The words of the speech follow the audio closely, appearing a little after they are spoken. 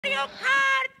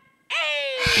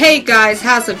Hey guys,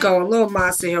 how's it going? Little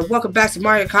Monster here. Welcome back to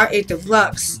Mario Kart 8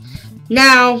 Deluxe.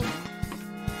 Now,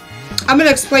 I'm going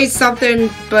to explain something,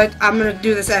 but I'm going to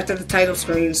do this after the title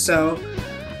screen, so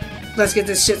let's get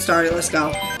this shit started. Let's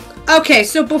go. Okay,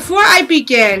 so before I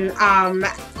begin,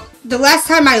 the last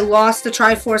time I lost the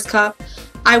Triforce Cup,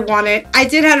 I won it. I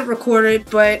did have it recorded,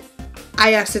 but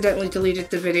I accidentally deleted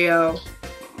the video.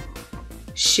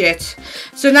 Shit.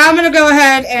 So now I'm going to go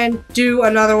ahead and do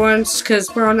another one,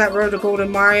 because we're on that road to Golden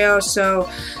Mario, so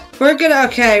we're going to,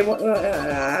 okay,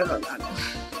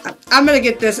 I'm going to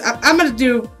get this, I'm going to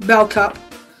do Bell Cup,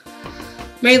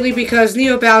 mainly because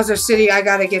Neo Bowser City, I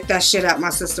got to get that shit out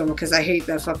my system, because I hate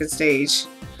that fucking stage.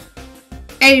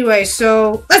 Anyway,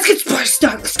 so, let's get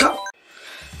started, let's go!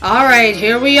 Alright,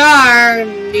 here we are,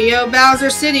 Neo Bowser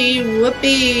City,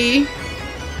 whoopee!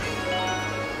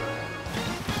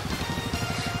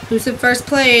 Who's in first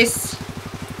place?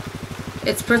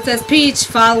 It's Princess Peach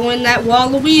following that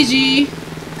Waluigi.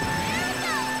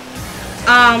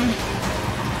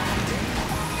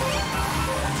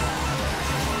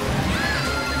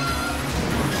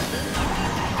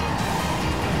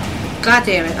 God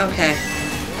damn it, okay.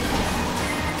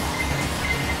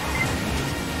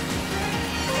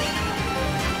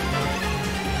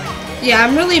 Yeah,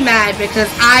 I'm really mad because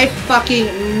I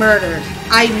fucking murdered.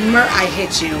 I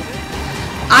hit you.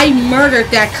 I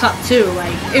murdered that cup too,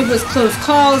 like, it was close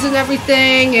calls and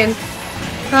everything, and,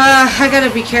 I gotta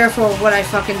be careful of what I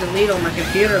fucking delete on my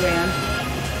computer, man.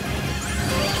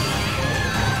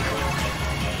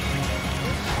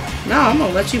 No, I'm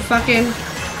gonna let you fucking...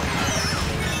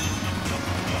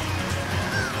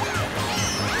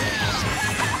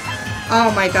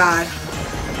 Oh my god.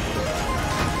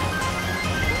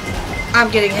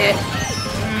 I'm getting hit.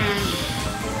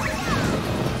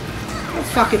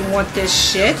 I fucking want this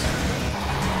shit.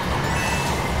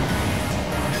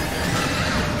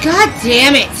 God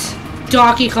damn it,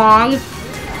 Donkey Kong.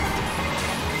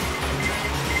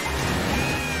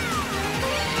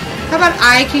 How about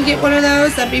I can get one of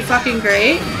those? That'd be fucking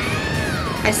great.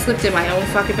 I slipped in my own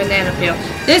fucking banana peel.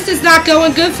 This is not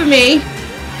going good for me.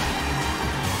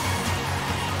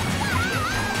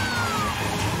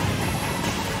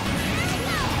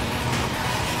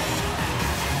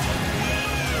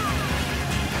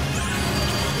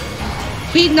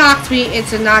 He knocked me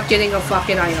into not getting a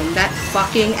fucking item. That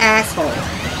fucking asshole.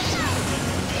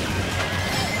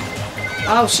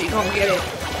 Oh, she gonna get it.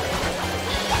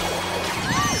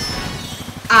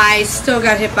 I still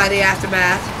got hit by the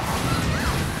aftermath.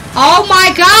 Oh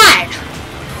my god!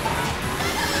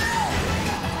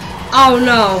 Oh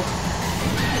no.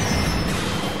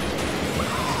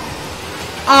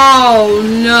 Oh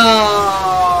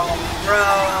no,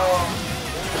 bro.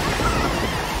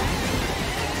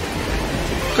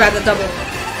 Grab the double.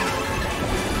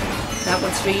 That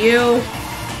one's for you.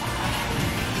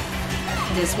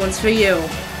 This one's for you.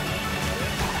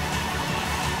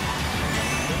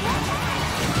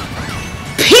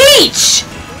 Peach!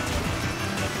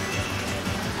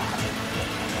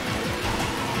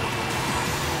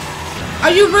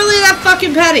 Are you really that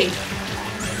fucking petty?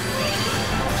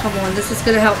 Come on, this is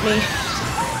gonna help me.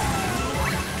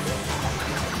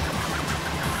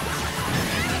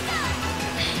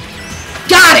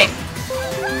 Got it!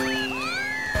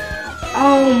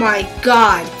 Oh my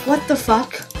god. What the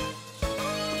fuck?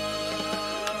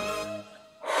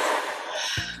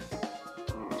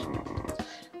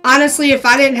 Honestly, if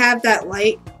I didn't have that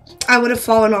light, I would have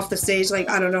fallen off the stage like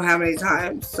I don't know how many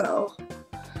times, so...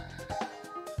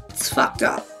 It's fucked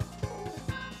up.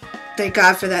 Thank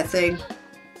God for that thing.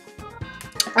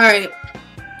 Alright.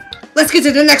 Let's get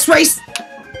to the next race!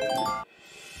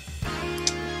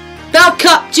 Bell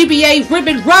Cup GBA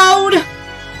Ribbon Road.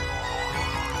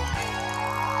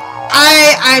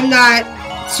 I'm not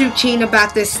too keen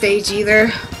about this stage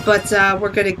either, but we're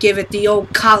gonna give it the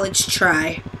old college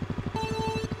try.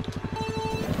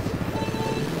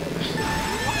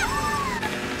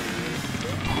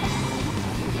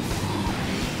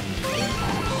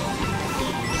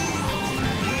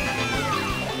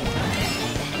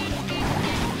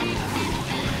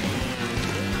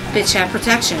 Bitch have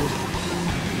protection.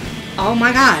 Oh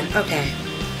my god, okay.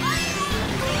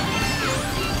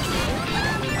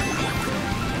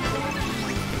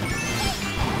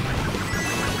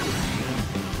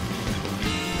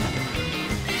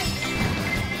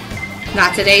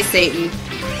 Not today, Satan.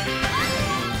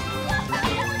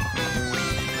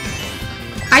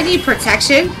 I need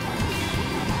protection.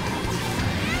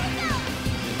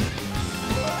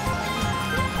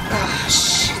 Oh,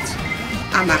 shit.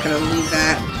 I'm not gonna leave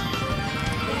that.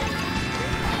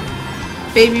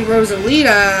 Baby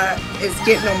Rosalita is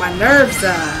getting on my nerves.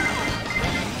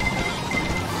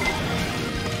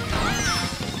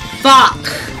 Fuck!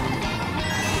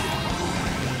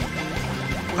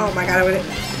 Oh my god,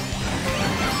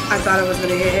 I thought I was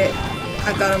gonna get hit.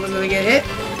 I thought I was gonna get hit.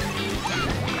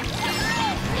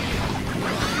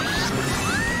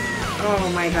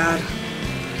 Oh my god.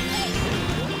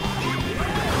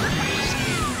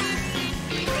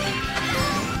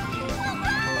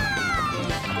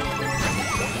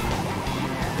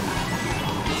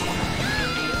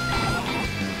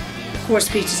 Of course,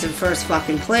 Peach is in first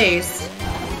fucking place.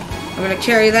 I'm gonna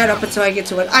carry that up until I get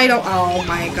to an idol. Oh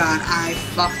my god, I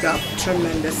fucked up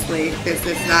tremendously. This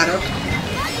is not a...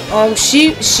 Oh,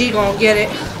 she gonna get it.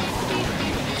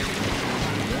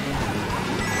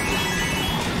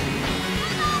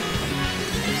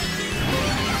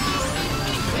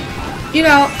 You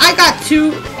know, I got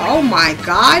two... Oh my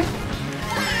god.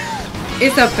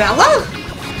 Isabella?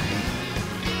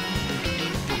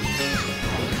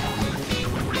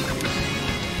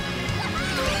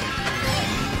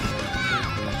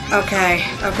 Okay,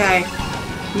 okay.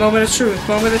 Moment of truth,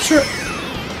 moment of truth.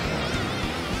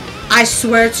 I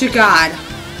swear to God.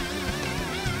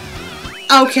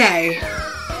 Okay.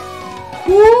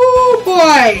 Ooh,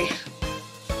 boy.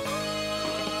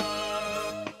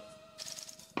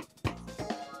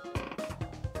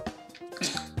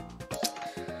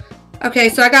 Okay,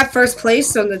 so I got first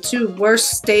place on the two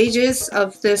worst stages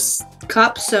of this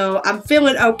cup, so I'm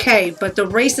feeling okay, but the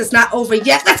race is not over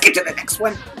yet. Let's get to the next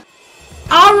one.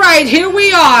 Alright, here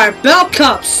we are. Bell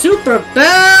Cup, Super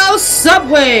Bell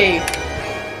Subway.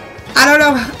 I don't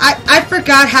know, I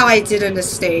forgot how I did in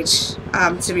this stage,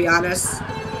 to be honest.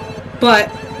 But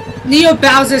Neo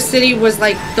Bowser City was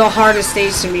like the hardest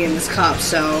stage to me in this cup,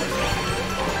 so.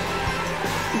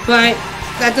 But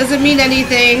that doesn't mean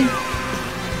anything.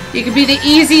 You can be the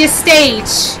easiest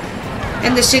stage,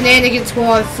 and the shenanigans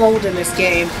will unfold in this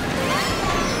game.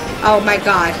 Oh my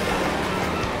god.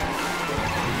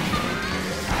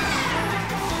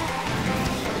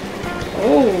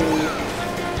 Oh.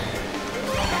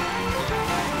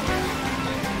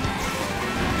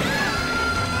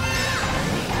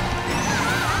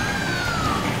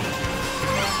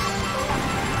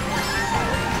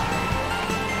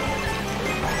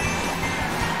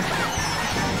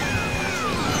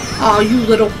 Oh, you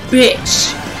little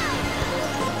bitch.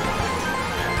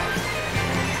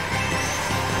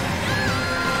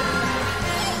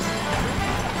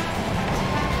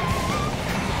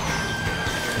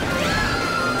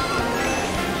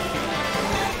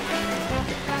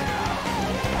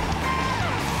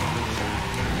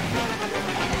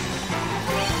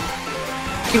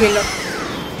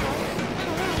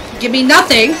 Give me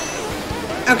nothing.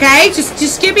 Okay?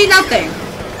 Just give me nothing.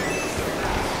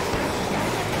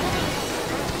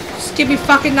 Just give me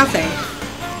fucking nothing.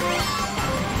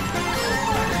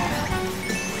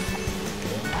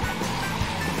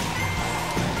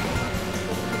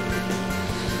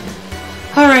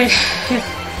 Alright.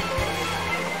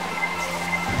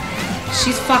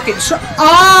 She's fucking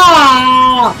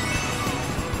oh!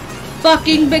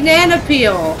 Fucking banana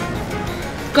peel.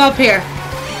 Go up here.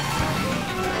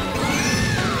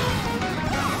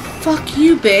 Fuck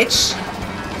you, bitch.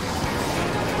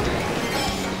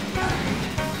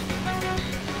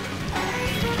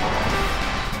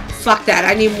 Fuck that,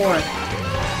 I need more.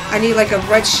 I need like a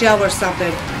red shell or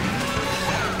something.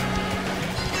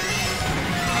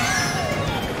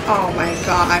 Oh my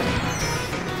god.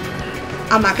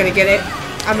 I'm not gonna get it.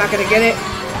 I'm not gonna get it.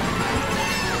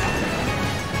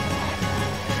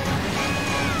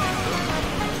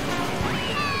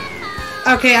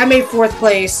 Okay, I made 4th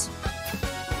place.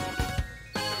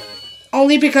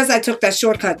 Only because I took that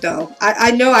shortcut, though.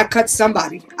 I know I cut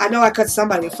somebody. I know I cut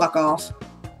somebody to fuck off.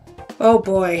 Oh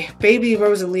boy, baby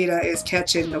Rosalita is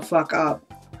catching the fuck up.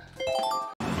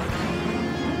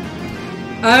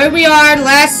 Here we are,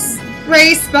 last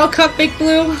race, Bell Cup Big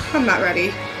Blue. I'm not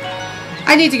ready.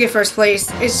 I need to get 1st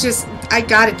place. It's just, I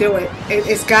gotta do it.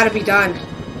 It's gotta be done.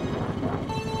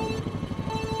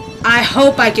 I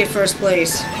hope I get 1st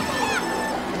place.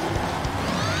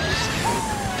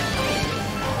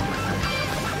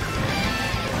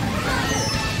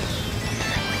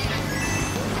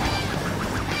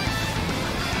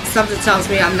 Something tells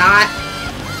me I'm not.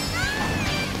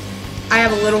 I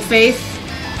have a little faith.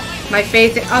 My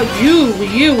faith... Oh,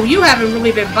 you haven't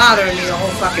really been bothering me the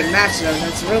whole fucking match, though.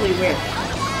 That's really weird.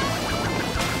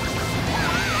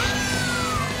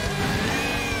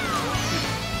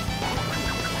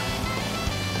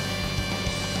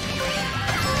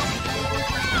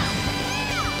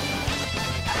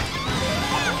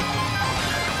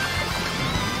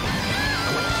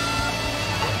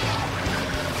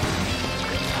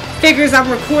 Figures I'm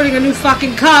recording a new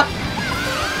fucking cup.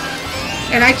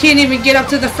 And I can't even get up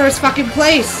to the first fucking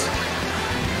place.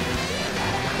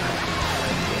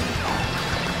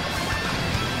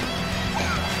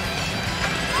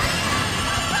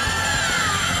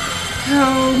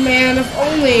 Oh man, if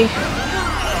only.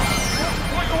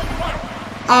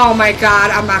 Oh my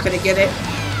god, I'm not gonna get it.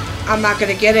 I'm not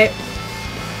gonna get it.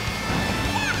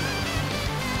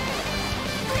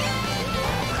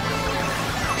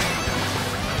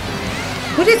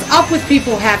 What is up with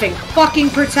people having fucking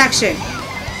protection?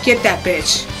 Get that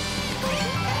bitch.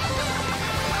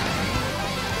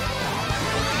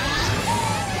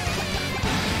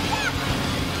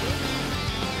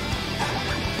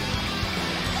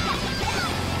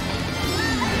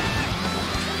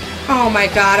 Oh my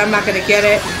god, I'm not gonna get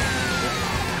it.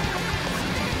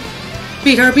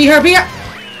 Beat her, beat her, beat her!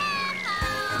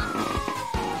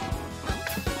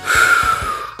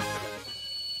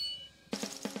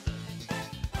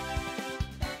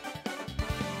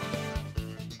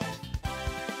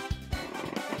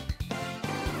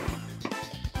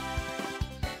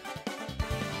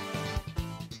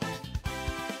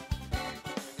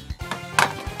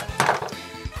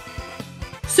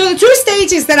 So the 2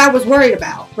 stages that I was worried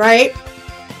about, right?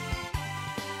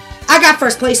 I got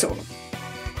first place on them.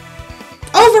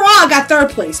 Overall, I got 3rd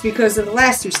place because of the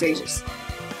last 2 stages.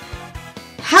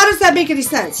 How does that make any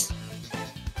sense?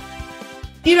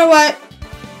 You know what?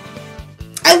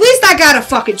 At least I got a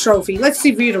fucking trophy. Let's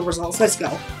see view the results. Let's go.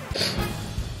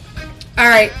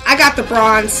 Alright, I got the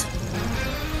bronze.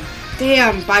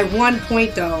 Damn, by 1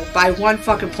 point though. By 1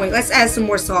 fucking point. Let's add some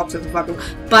more salt to the fucking...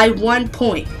 By 1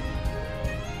 point.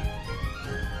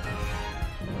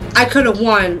 I could have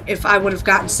won if I would have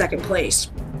gotten 2nd place.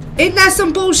 Ain't that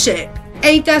some bullshit?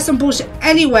 Ain't that some bullshit?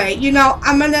 Anyway, you know,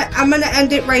 I'm gonna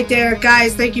end it right there,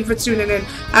 guys. Thank you for tuning in.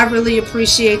 I really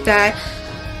appreciate that.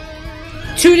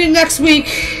 Tune in next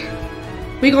week.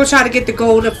 We gonna try to get the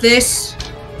gold of this,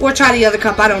 or try the other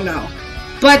cup. I don't know.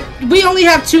 But we only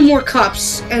have 2 more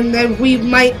cups, and then we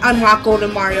might unlock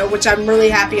Golden Mario, which I'm really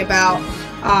happy about.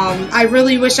 I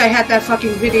really wish I had that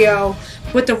fucking video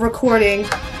with the recording.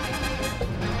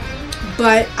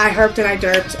 But I herped and I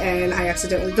derped and I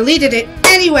accidentally deleted it.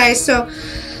 Anyway, so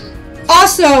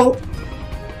also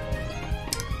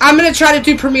I'm going to try to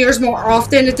do premieres more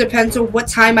often. It depends on what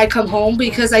time I come home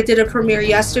because I did a premiere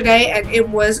yesterday and it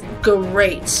was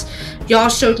great. Y'all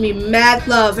showed me mad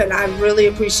love and I really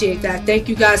appreciate that. Thank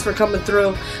you guys for coming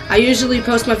through. I usually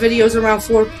post my videos around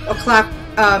 4 o'clock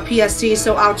PST,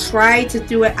 so I'll try to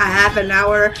do it a half an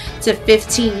hour to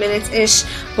 15 minutes-ish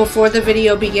before the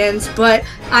video begins, but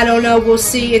I don't know, we'll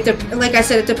see. Like I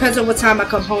said, it depends on what time I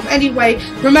come home. Anyway,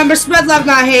 remember, spread love,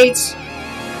 not hate,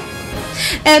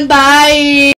 and bye!